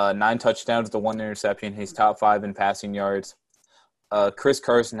 9 touchdowns to 1 interception. He's top 5 in passing yards. Chris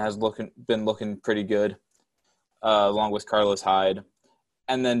Carson has been looking pretty good, along with Carlos Hyde.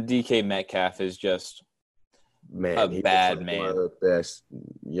 And then DK Metcalf is just a He looks bad like one of man. the best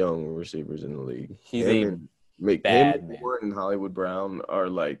young receivers in the league. He's Him a and bad man. Warren and Hollywood Brown are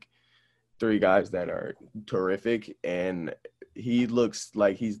like 3 guys that are terrific, and he looks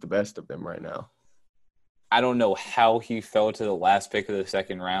like he's the best of them right now. I don't know how he fell to the last pick of the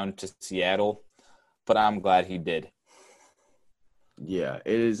second round to Seattle, but I'm glad he did. Yeah,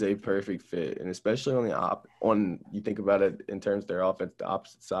 it is a perfect fit, and especially on you think about it in terms of their offense, the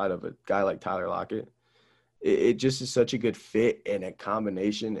opposite side of a guy like Tyler Lockett. It just is such a good fit and a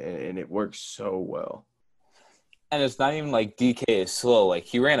combination, and it works so well. And it's not even like DK is slow. Like,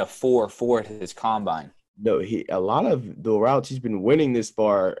 he ran a 4.4 at his combine. No, a lot of the routes he's been winning this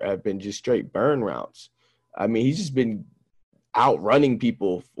far have been just straight burn routes. I mean, he's just been outrunning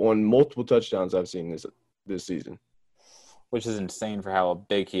people on multiple touchdowns I've seen this season. Which is insane for how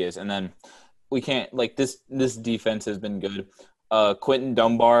big he is. And then we can't – this defense has been good. Quentin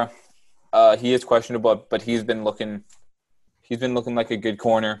Dunbar, he is questionable, but he's been looking like a good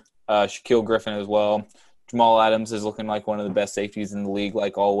corner. Shaquille Griffin as well. Jamal Adams is looking like one of the best safeties in the league,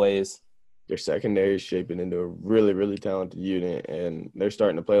 like always. Their secondary is shaping into a really, really talented unit, and they're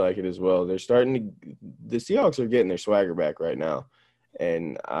starting to play like it as well. The Seahawks are getting their swagger back right now,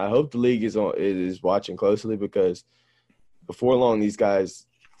 and I hope the league is watching closely, because before long, these guys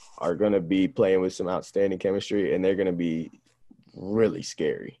are going to be playing with some outstanding chemistry, and they're going to be really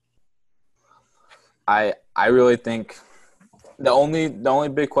scary. I really think the only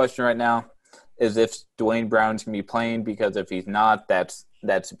big question right now is if Dwayne Brown's going to be playing, because if he's not, that's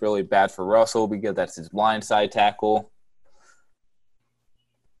really bad for Russell, because that's his blindside tackle.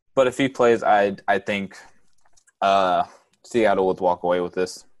 But if he plays, I think Seattle would walk away with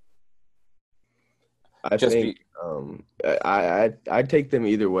this. I'd take them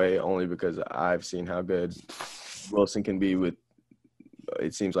either way, only because I've seen how good Wilson can be with,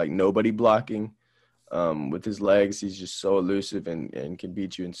 it seems like, nobody blocking. With his legs, he's just so elusive and can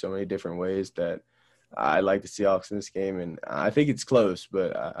beat you in so many different ways that I like the Seahawks in this game, and I think it's close,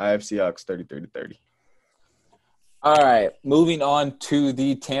 but I have Seahawks 33-30. All right, moving on to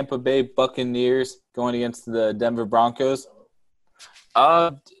the Tampa Bay Buccaneers going against the Denver Broncos.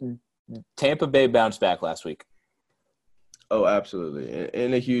 Tampa Bay bounced back last week. Oh, absolutely,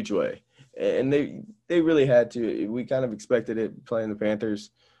 in a huge way. And they really had to. We kind of expected it playing the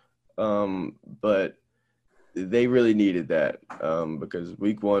Panthers, but they really needed that because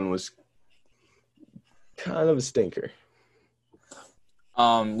week 1 was kind of a stinker.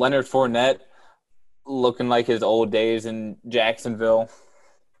 Leonard Fournette looking like his old days in Jacksonville.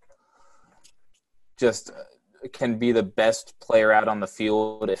 Just can be the best player out on the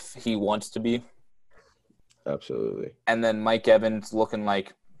field if he wants to be. Absolutely. And then Mike Evans looking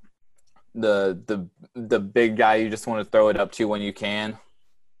like the big guy you just want to throw it up to when you can.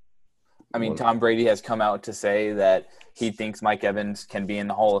 I mean, Tom Brady has come out to say that he thinks Mike Evans can be in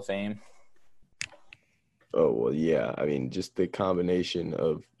the Hall of Fame. Oh, well, yeah. I mean, just the combination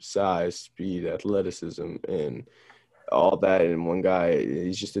of size, speed, athleticism, and all that in one guy.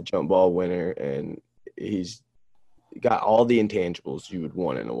 He's just a jump ball winner, and he's got all the intangibles you would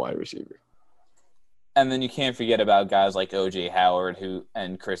want in a wide receiver. And then you can't forget about guys like O.J. Howard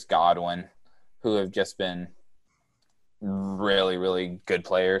and Chris Godwin, who have just been really, really good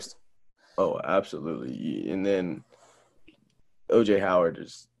players. Oh, absolutely. And then O.J. Howard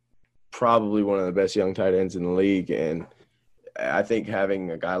is probably one of the best young tight ends in the league, and I think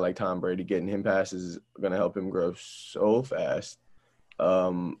having a guy like Tom Brady getting him passes is going to help him grow so fast.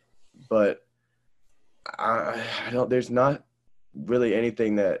 But I don't. There's not really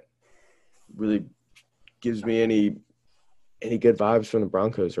anything that really gives me any good vibes from the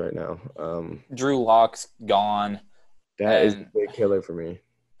Broncos right now. Drew Lock's gone. That is a big killer for me.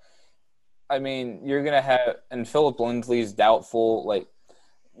 I mean, you're gonna have, and Philip Lindsay's doubtful. Like,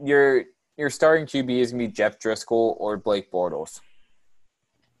 your starting QB is gonna be Jeff Driscoll or Blake Bortles.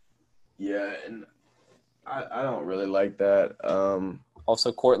 Yeah, and I don't really like that.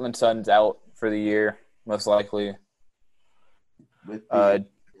 Also, Cortland Sutton's out for the year, most likely.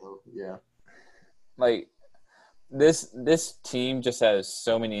 Yeah. Like, this team just has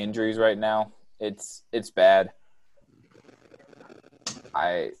so many injuries right now. It's bad.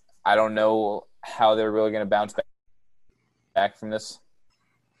 I don't know how they're really going to bounce back from this.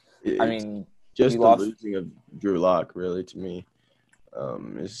 I mean, just the losing of Drew Lock, really, to me,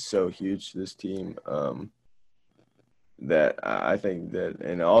 is so huge to this team. that I think that,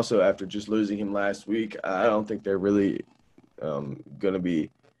 and also after just losing him last week, I don't think they're really going to be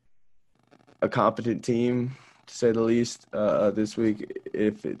a competent team, to say the least, this week.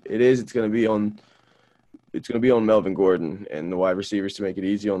 If it is, it's going to be on Melvin Gordon and the wide receivers to make it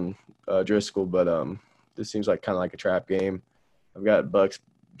easy on Driscoll. But this seems like kind of like a trap game. I've got Bucks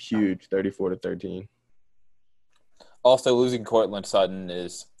huge, 34-13. Also, losing Cortland Sutton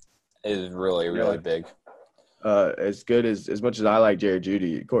is really, really big. As much as I like Jerry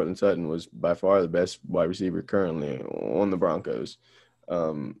Jeudy, Cortland Sutton was by far the best wide receiver currently on the Broncos.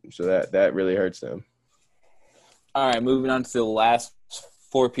 So that really hurts them. All right, moving on to the last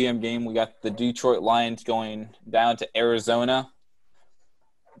 4 p.m. game. We got the Detroit Lions going down to Arizona.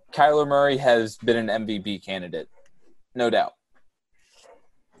 Kyler Murray has been an MVP candidate, no doubt,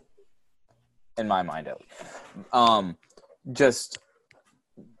 in my mind at least.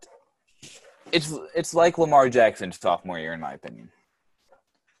 It's like Lamar Jackson's sophomore year, in my opinion.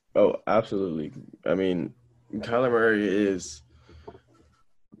 Oh, absolutely. I mean, Kyler Murray is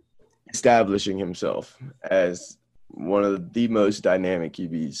establishing himself as one of the most dynamic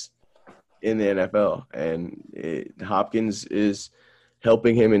QBs in the NFL, and Hopkins is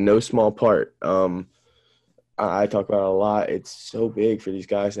helping him in no small part. I talk about it a lot. It's so big for these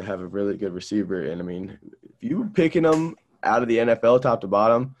guys to have a really good receiver, and I mean, if you're picking them out of the NFL top to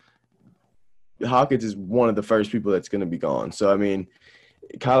bottom, Hopkins is one of the first people that's going to be gone. So, I mean,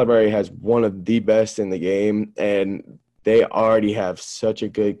 Kyler Murray has one of the best in the game, and they already have such a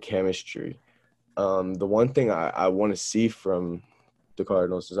good chemistry. The one thing I want to see from the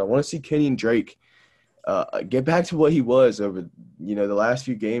Cardinals is I want to see Kenyon Drake get back to what he was over, the last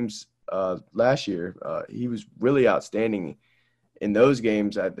few games last year. He was really outstanding in those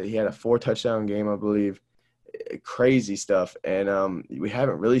games. He had a 4-touchdown game, I believe. Crazy stuff, and we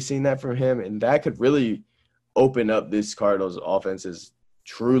haven't really seen that from him, and that could really open up this Cardinals offense as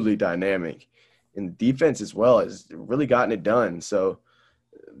truly dynamic, and the defense as well has really gotten it done. So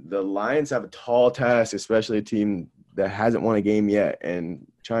the Lions have a tall task, especially a team that hasn't won a game yet and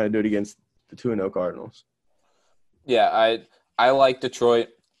trying to do it against the 2-0 Cardinals. Yeah, I like Detroit.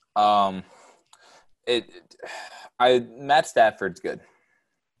 Matt Stafford's good.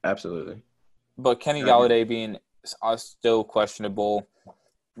 Absolutely. But Kenny Golladay being still questionable.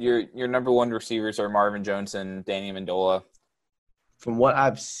 Your number one receivers are Marvin Jones and Danny Amendola. From what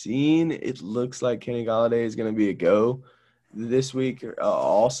I've seen, it looks like Kenny Golladay is going to be a go this week.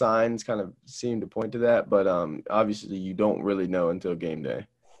 All signs kind of seem to point to that, but obviously you don't really know until game day.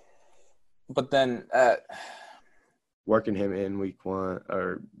 But then working him in week 1,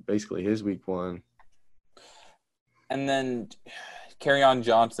 or basically his week 1. And then Kerryon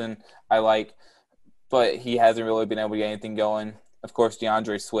Johnson, I like, but he hasn't really been able to get anything going. Of course,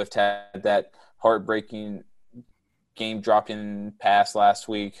 DeAndre Swift had that heartbreaking game-dropping pass last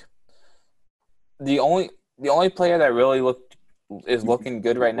week. The only player that really is looking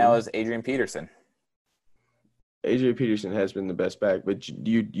good right now is Adrian Peterson. Adrian Peterson has been the best back, but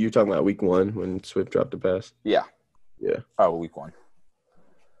you're talking about week 1 when Swift dropped the pass? Yeah. Yeah. Oh, week 1.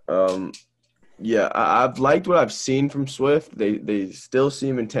 Yeah, I've liked what I've seen from Swift. They still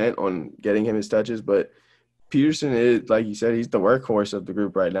seem intent on getting him his touches, but Peterson is, like you said, he's the workhorse of the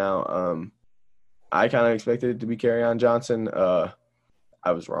group right now. I kind of expected it to be Kerryon Johnson.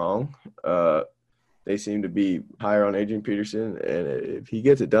 I was wrong. They seem to be higher on Adrian Peterson, and if he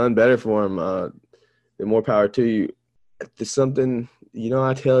gets it done better for him, then more power to you. There's something,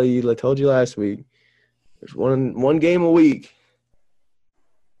 I told you last week, there's one game a week.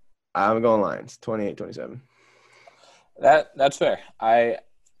 I'm going Lions, 28-27. That's fair. I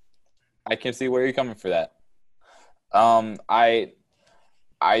can see where you're coming for that. I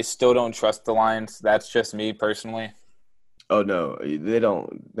still don't trust the Lions. That's just me personally. Oh no, they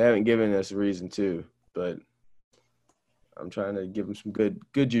don't. They haven't given us a reason to, but I'm trying to give them some good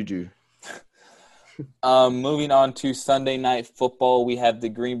juju. Moving on to Sunday Night Football, we have the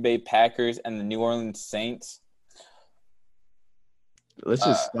Green Bay Packers and the New Orleans Saints. Let's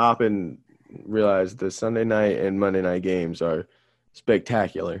just stop and realize the Sunday night and Monday night games are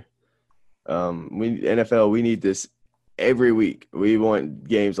spectacular. NFL, we need this every week. We want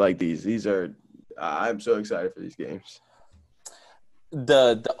games like these. I'm so excited for these games.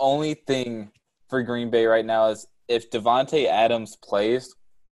 The only thing for Green Bay right now is if Devontae Adams plays,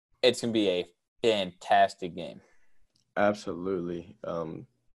 it's going to be a fantastic game. Absolutely.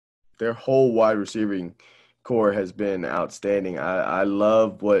 Their whole wide receiving core has been outstanding. I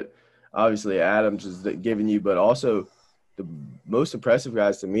love what obviously Adams is giving you, but also the most impressive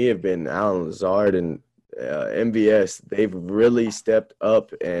guys to me have been Allen Lazard and MVS. They've really stepped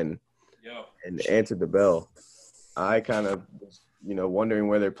up and answered the bell. I kind of was, wondering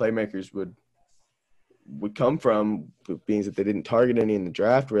where their playmakers would come from, being that they didn't target any in the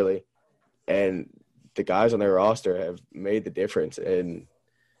draft really, and the guys on their roster have made the difference. And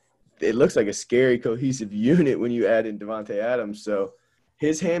it looks like a scary cohesive unit when you add in Devontae Adams. So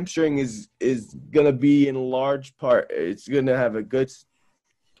his hamstring is gonna be in large part. It's gonna have it's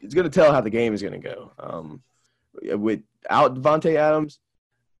gonna tell how the game is gonna go. Without Devontae Adams,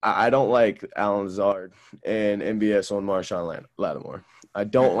 I don't like Alan Lazard and MBS on Marshawn Lattimore. I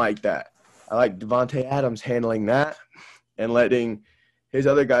don't like that. I like Devontae Adams handling that and letting his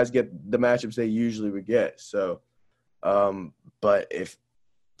other guys get the matchups they usually would get. So, but if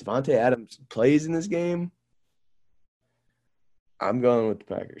Devontae Adams plays in this game, I'm going with the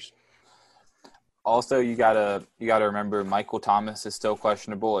Packers. Also, you gotta remember Michael Thomas is still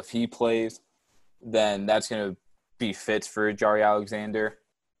questionable. If he plays, then that's gonna be fits for Jari Alexander.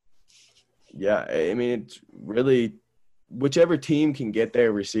 Yeah, I mean, it's really whichever team can get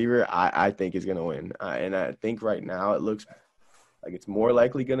their receiver, I think is going to win. And I think right now it looks like it's more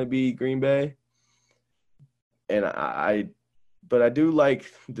likely going to be Green Bay. And but I do like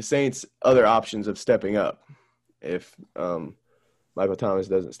the Saints' other options of stepping up. If Michael Thomas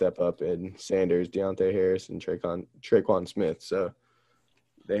doesn't step up, and Sanders, Deontay Harris, and Traquan Smith. So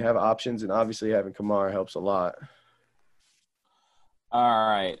they have options, and obviously having Kamara helps a lot. All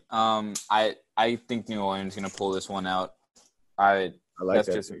right. I think New Orleans is going to pull this one out. I like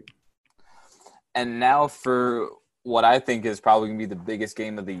that. And now for what I think is probably going to be the biggest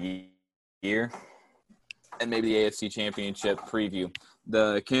game of the year, and maybe the AFC Championship preview,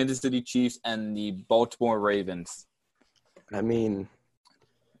 the Kansas City Chiefs and the Baltimore Ravens. I mean,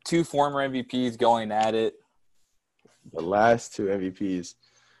 two former MVPs going at it. The last two MVPs.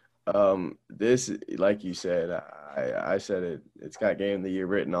 This, like you said, I said it. It's got game of the year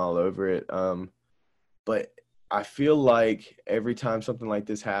written all over it. But I feel like every time something like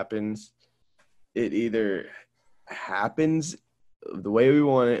this happens, it either happens the way we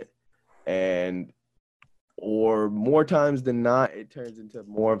want it, or more times than not, it turns into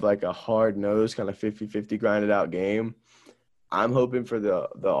more of like a hard-nosed kind of 50-50 grinded-out game. I'm hoping for the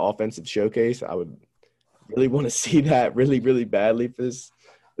offensive showcase. I would really want to see that really, really badly for this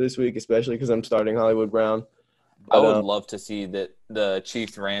week, especially because I'm starting Hollywood Brown. But, I would love to see the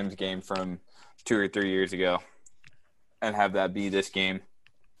Chiefs-Rams game from 2 or 3 years ago and have that be this game.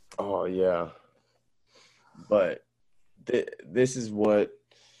 Oh, yeah. But this is what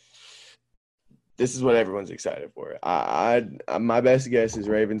everyone's excited for. My best guess is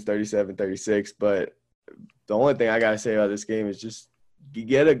Ravens 37-36, but the only thing I got to say about this game is just you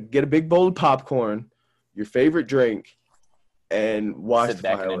get a big bowl of popcorn, your favorite drink, and watch Sit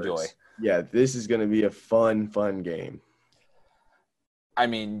back and enjoy. Yeah, this is going to be a fun game. I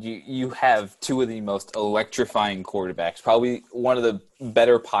mean, you have two of the most electrifying quarterbacks, probably one of the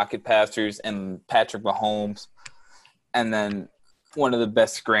better pocket passers in Patrick Mahomes, and then one of the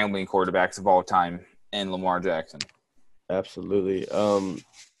best scrambling quarterbacks of all time in Lamar Jackson. Absolutely.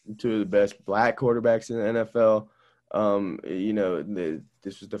 Two of the best black quarterbacks in the NFL.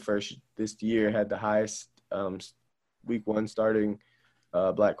 This year had the highest week one starting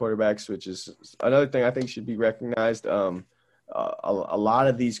black quarterbacks, which is another thing I think should be recognized. A lot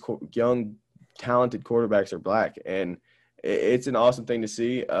of these young, talented quarterbacks are black, and it's an awesome thing to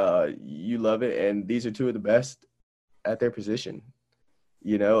see. You love it, and these are two of the best at their position.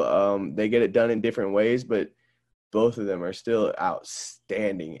 They get it done in different ways, but both of them are still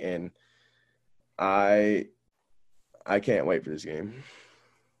outstanding, and I can't wait for this game.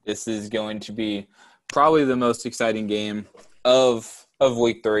 This is going to be probably the most exciting game of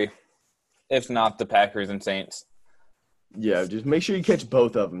week 3, if not the Packers and Saints. Yeah, just make sure you catch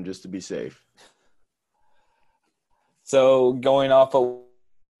both of them just to be safe. So going off of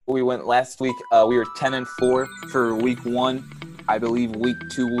we went last week, we were 10-4 for week 1. I believe week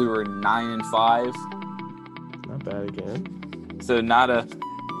 2 we were 9-5. Not bad again. So not a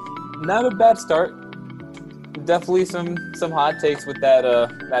bad start. Definitely some hot takes with that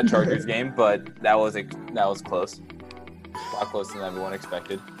Chargers game, but that was close. A lot closer than everyone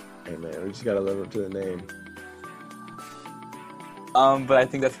expected. Hey man, we just gotta live up to the name. But I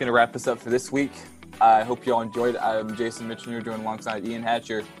think that's gonna wrap us up for this week. I hope y'all enjoyed. I'm Jason Mitchell, joined alongside Ian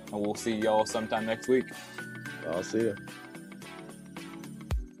Hatcher, and we'll see y'all sometime next week. I'll see you.